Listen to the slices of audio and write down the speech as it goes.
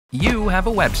You have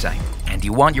a website, and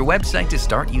you want your website to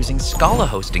start using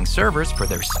ScalaHosting servers for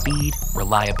their speed,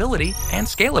 reliability, and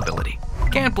scalability.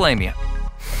 Can't blame you.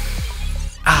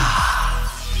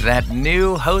 That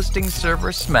new hosting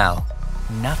server smell.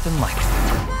 Nothing like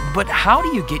it. But how do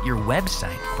you get your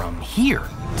website from here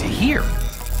to here?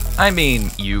 I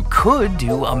mean, you could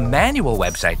do a manual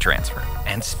website transfer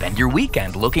and spend your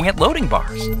weekend looking at loading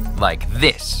bars, like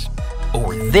this,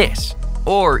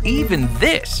 or even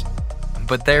this.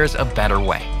 But there's a better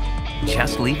way.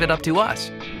 Just leave it up to us.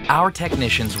 Our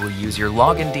technicians will use your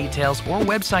login details or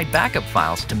website backup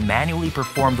files to manually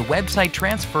perform the website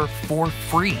transfer for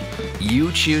free.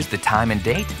 You choose the time and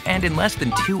date, and in less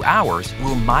than 2 hours,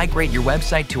 we'll migrate your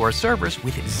website to our servers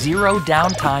with zero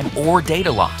downtime or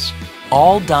data loss.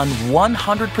 All done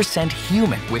 100%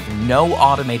 human with no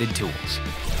automated tools.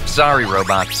 Sorry,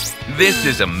 robots. This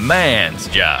is a man's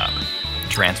job.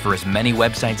 Transfer as many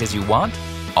websites as you want,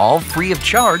 all free of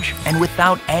charge and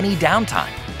without any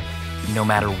downtime. No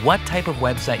matter what type of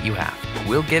website you have,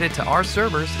 we'll get it to our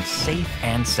servers safe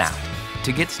and sound.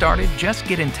 To get started, just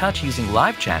get in touch using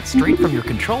live chat straight from your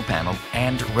control panel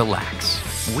and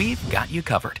relax. We've got you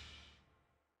covered.